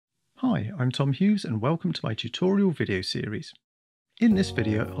Hi, I'm Tom Hughes and welcome to my tutorial video series. In this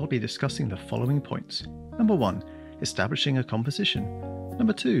video, I'll be discussing the following points. Number 1, establishing a composition.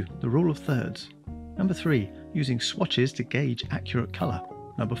 Number 2, the rule of thirds. Number 3, using swatches to gauge accurate colour.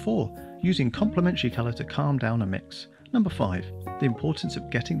 Number 4, using complementary colour to calm down a mix. Number 5, the importance of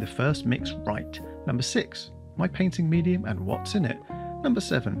getting the first mix right. Number 6, my painting medium and what's in it. Number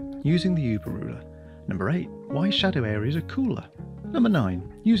 7, using the Uber ruler. Number 8, why shadow areas are cooler. Number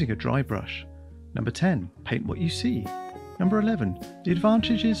 9, using a dry brush. Number 10, paint what you see. Number 11, the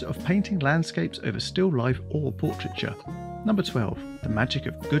advantages of painting landscapes over still life or portraiture. Number 12, the magic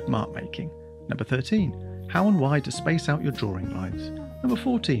of good mark making. Number 13, how and why to space out your drawing lines. Number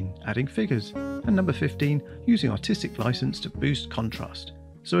 14, adding figures. And number 15, using artistic license to boost contrast.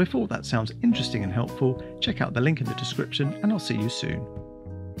 So if all that sounds interesting and helpful, check out the link in the description and I'll see you soon.